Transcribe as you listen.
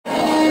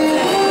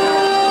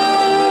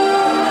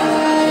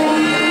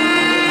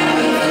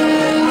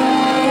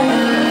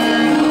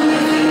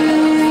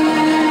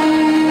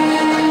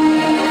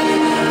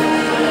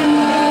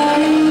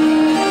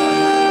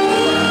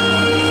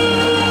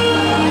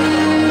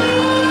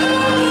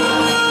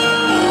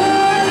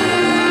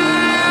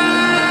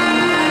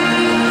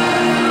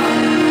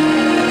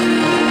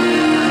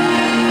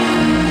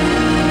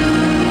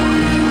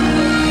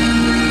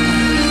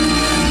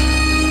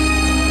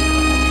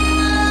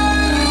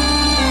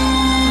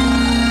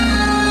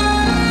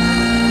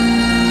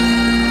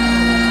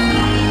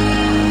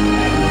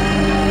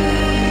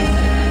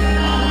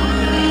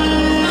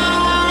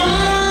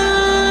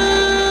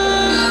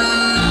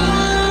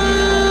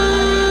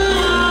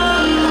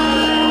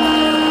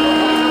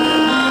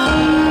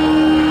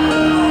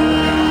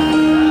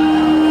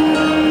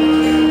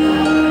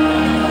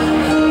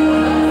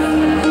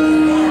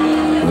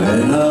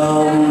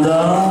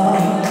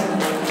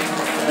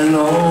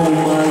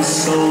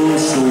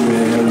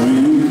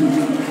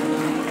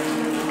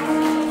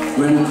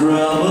when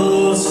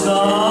troubles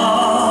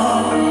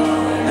come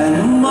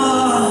and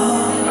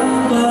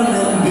my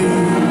burden be,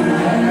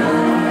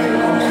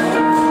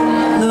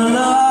 then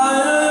I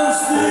am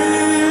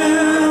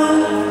still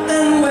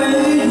and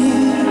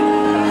waiting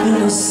in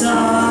the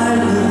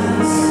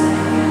silence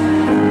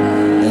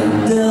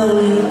until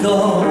you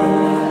go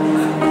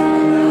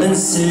and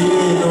see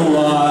the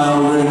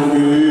wild and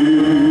me.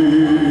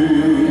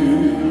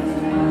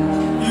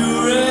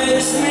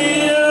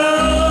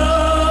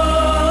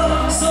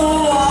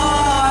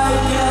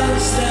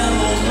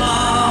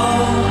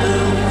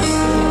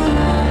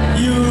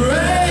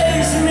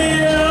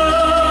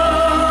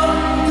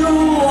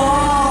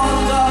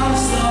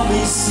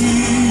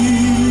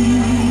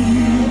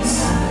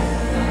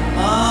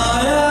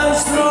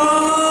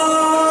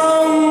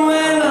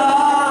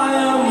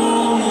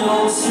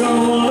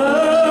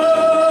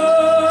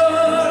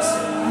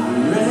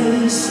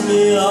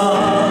 Me up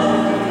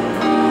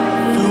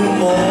to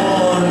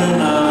more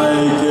than I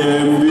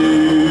can be.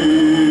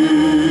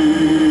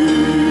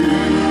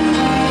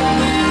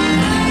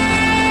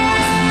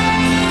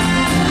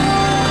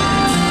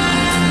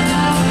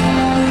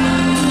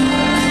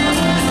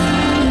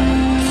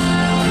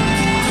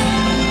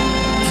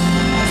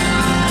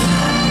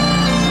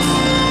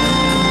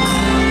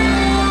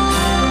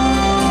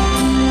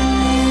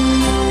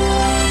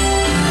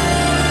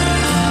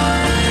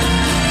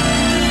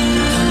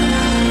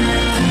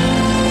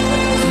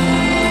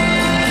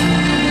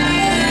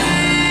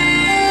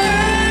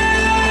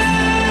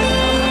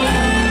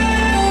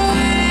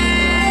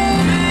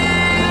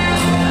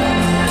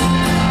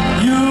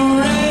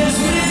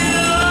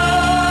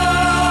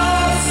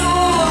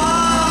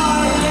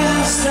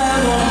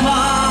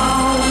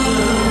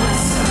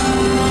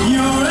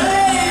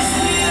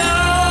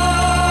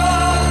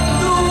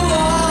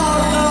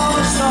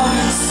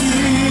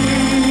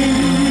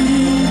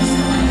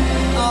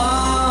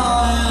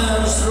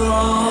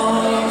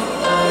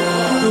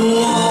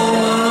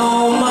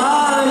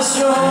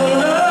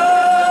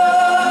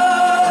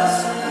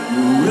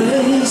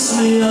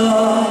 Me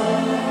up,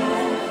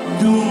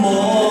 do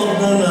more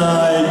than I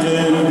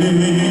can be.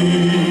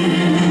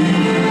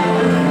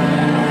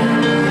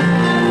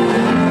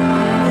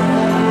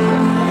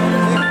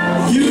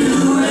 You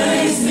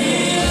raise me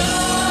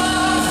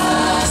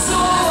up so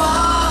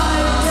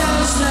I can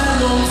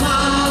stand on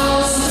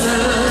mountains.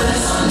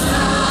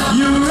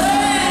 You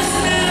raise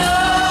me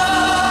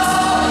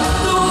up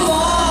to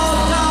walk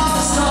down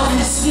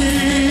stormy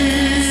seas.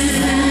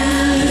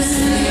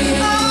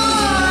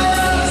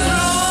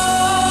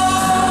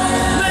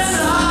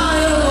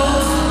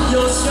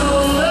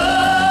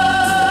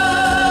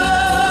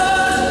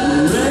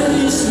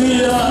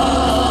 Me up,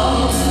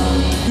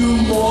 do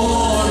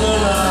more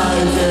than I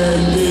can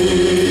be.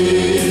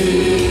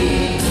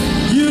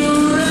 You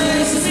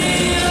raise me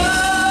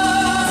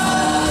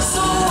up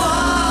so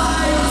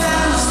I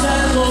can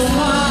stand on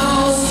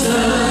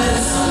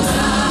mountains.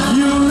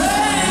 You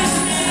raise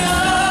me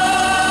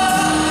up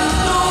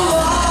to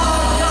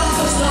walk on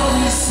the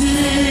stormy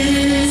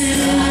seas.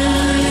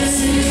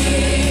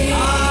 I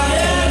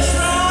am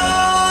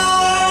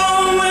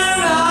strong when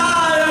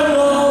I am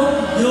on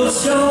your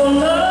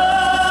shoulder.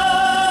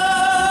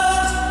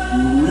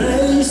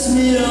 Raise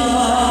me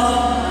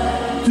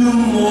up to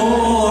more